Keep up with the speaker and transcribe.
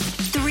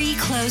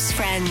close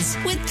friends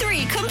with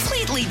 3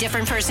 completely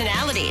different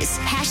personalities.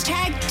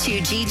 Hashtag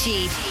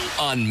 2GG.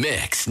 On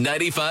Mix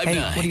 95.9.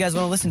 Hey, what do you guys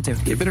want to listen to?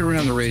 You've been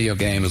around the radio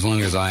game as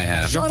long as I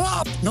have. Shut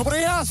up! Nobody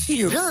asked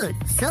you. Rude.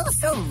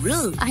 So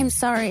rude. I'm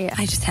sorry.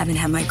 I just haven't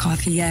had my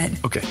coffee yet.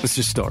 Okay, let's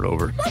just start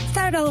over. Let's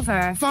start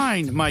over.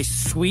 Fine, my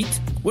sweet.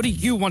 What do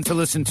you want to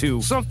listen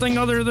to? Something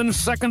other than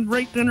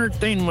second-rate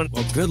entertainment.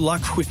 Well, good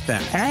luck with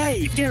that.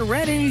 Hey, get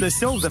ready. The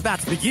show's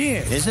about to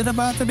begin. Is it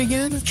about to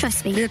begin?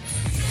 Trust me. It's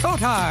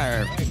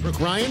showtime. Brooke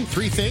Ryan,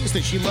 3 things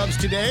that she loves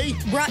today.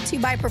 Brought to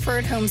you by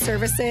Preferred Home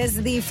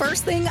Services. The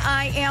first thing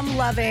I am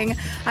loving,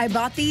 I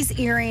bought these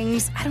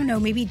earrings, I don't know,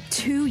 maybe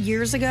 2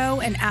 years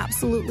ago and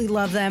absolutely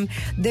love them.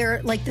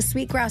 They're like the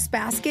Sweetgrass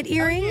basket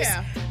earrings. Oh,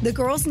 yeah. The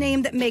girl's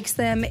name that makes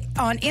them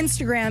on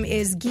Instagram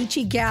is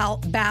Geechee Gal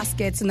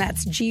Baskets, and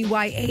that's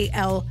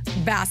GYAL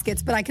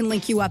Baskets, but I can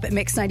link you up at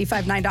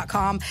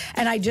mix959.com.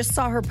 And I just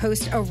saw her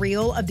post a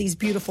reel of these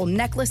beautiful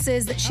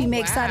necklaces that she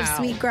makes out of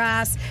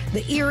Sweetgrass.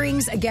 The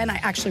earrings, again, I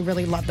actually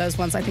really love those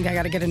ones. I think I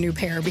got to get a new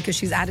pair because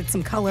she's added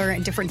some color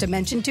and different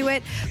dimension to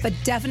it, but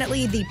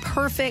definitely the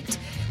perfect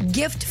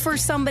gift for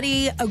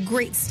somebody, a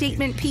great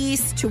statement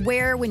piece to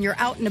wear when you're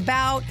out and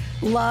about.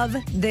 Love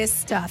this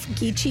stuff.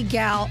 Geechee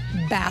Gal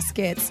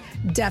Baskets.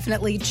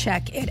 Definitely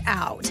check it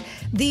out.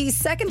 The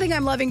second thing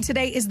I'm loving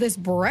today is this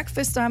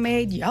breakfast I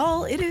made.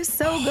 Y'all, it is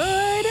so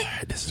good.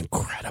 This is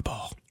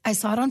incredible. I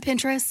saw it on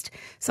Pinterest,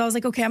 so I was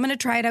like, okay, I'm going to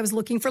try it. I was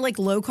looking for like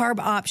low-carb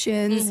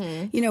options,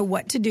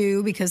 what to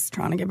do, because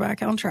trying to get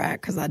back on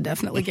track, because I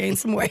definitely gained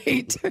some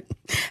weight.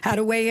 Had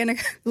to weigh in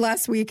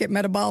last week at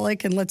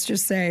Metabolic, and let's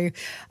just say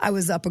I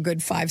was up a good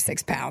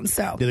 5-6 pounds.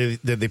 So Did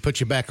they put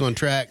you back on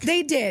track?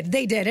 They did,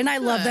 and I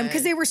love them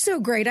because they were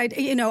so great.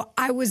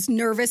 I was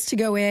nervous to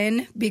go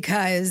in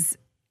because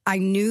I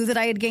knew that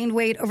I had gained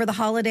weight over the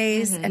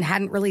holidays and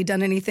hadn't really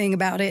done anything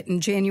about it in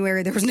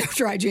January. There was no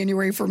dry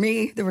January for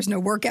me. There was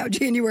no workout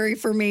January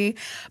for me.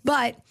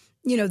 But,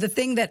 the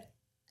thing that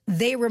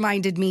they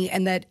reminded me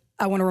and that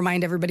I want to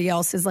remind everybody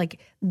else is like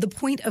the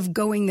point of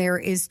going there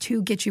is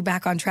to get you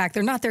back on track.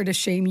 They're not there to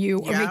shame you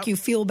or make you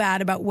feel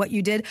bad about what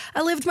you did.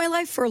 I lived my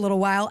life for a little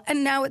while,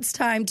 and now it's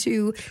time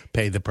to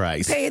pay the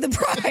price. No, not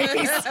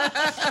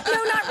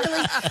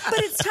really. But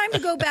it's time to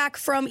go back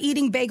from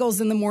eating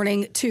bagels in the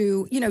morning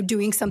to,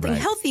 doing something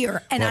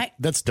healthier. And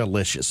that's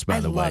delicious, by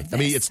the way. This. I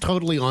mean, it's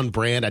totally on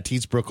brand. I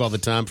tease Brooke all the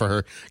time for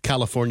her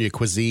California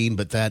cuisine,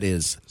 but that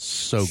is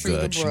so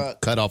good. She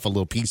cut off a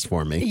little piece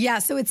for me. Yeah,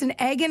 so it's an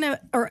egg and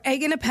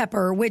a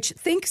pepper, which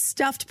think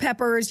stuffed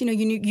peppers. You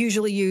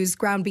usually use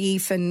ground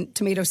beef and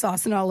tomato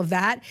sauce and all of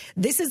that.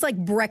 This is like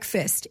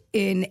breakfast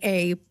in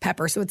a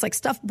pepper. So it's like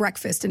stuffed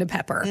breakfast in a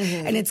pepper.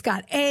 And it's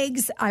got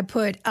eggs. I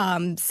put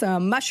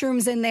some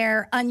mushrooms in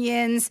there,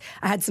 onions.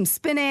 I had some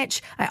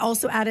spinach. I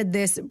also added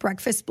this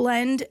breakfast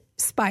blend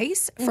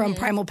spice from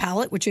Primal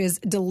Palette, which is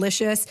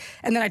delicious.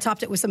 And then I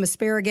topped it with some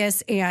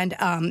asparagus and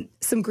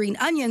some green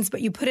onions, but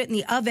you put it in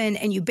the oven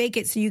and you bake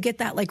it so you get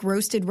that like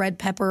roasted red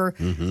pepper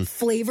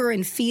flavor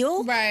and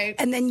feel. Right.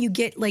 And then you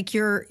get like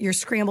your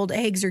scrambled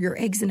eggs or your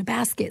eggs in a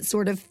basket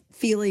sort of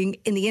feeling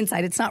in the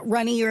inside. It's not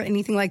runny or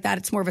anything like that.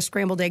 It's more of a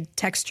scrambled egg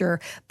texture,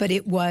 but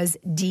it was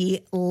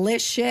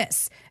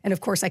delicious. And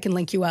of course, I can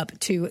link you up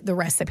to the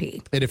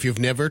recipe. And if you've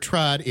never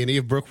tried any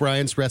of Brooke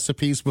Ryan's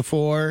recipes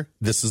before,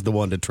 this is the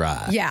one to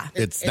try. Yeah.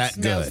 It's that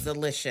smells good.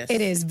 Delicious.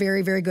 It is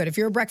very, very good. If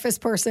you're a breakfast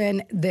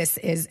person, this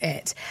is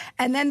it.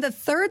 And then the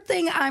third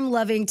thing I'm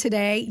loving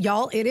today,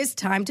 y'all, it is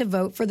time to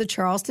vote for the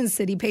Charleston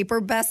City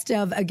Paper Best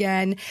of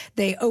again.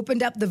 They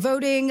opened up the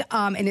voting,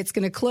 and it's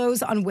going to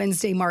close on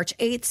Wednesday, March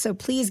 8th. So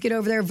please get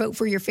over there, vote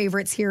for your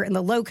favorites here in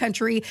the Low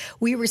Country.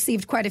 We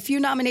received quite a few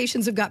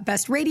nominations. We've got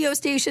Best Radio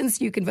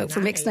Stations. You can vote for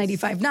Mix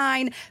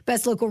 95.9.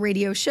 Best Local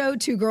Radio Show,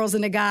 2 Girls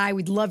and a Guy.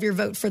 We'd love your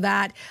vote for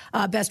that.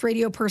 Best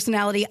Radio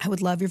Personality. I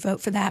would love your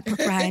vote for that, Brooke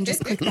Ryan.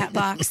 Just click that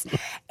box.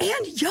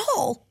 And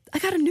y'all, I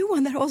got a new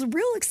one that I was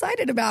real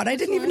excited about. I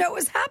didn't even know it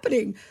was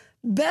happening.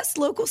 Best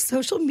Local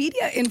Social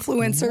Media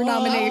Influencer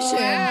nomination.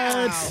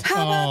 Wow.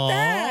 How about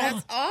that?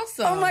 That's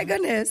awesome. Oh, my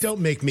goodness. Don't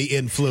make me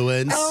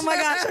influence. Oh, my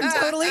gosh.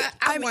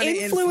 I'm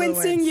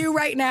influencing you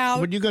right now.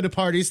 When you go to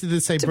parties, do they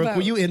say, Brooke, vote.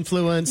 will you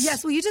influence?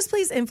 Yes, will you just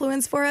please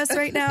influence for us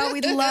right now?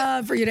 We'd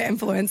love for you to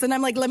influence. And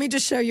I'm like, let me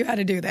just show you how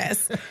to do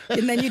this.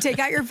 And then you take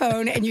out your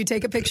phone and you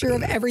take a picture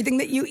of everything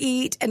that you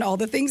eat and all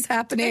the things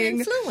happening. And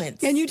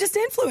influence. And you just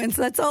influence.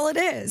 That's all it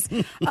is.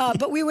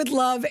 But we would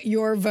love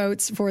your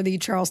votes for the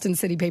Charleston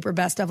City Paper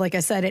Best of. Like I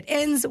said, it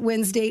ends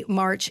Wednesday,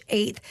 March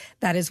 8th.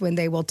 That is when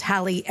they will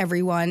tally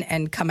everyone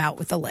and come out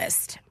with a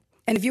list.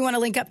 And if you want to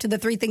link up to the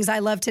 3 things I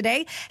love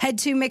today, head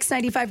to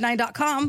mix959.com.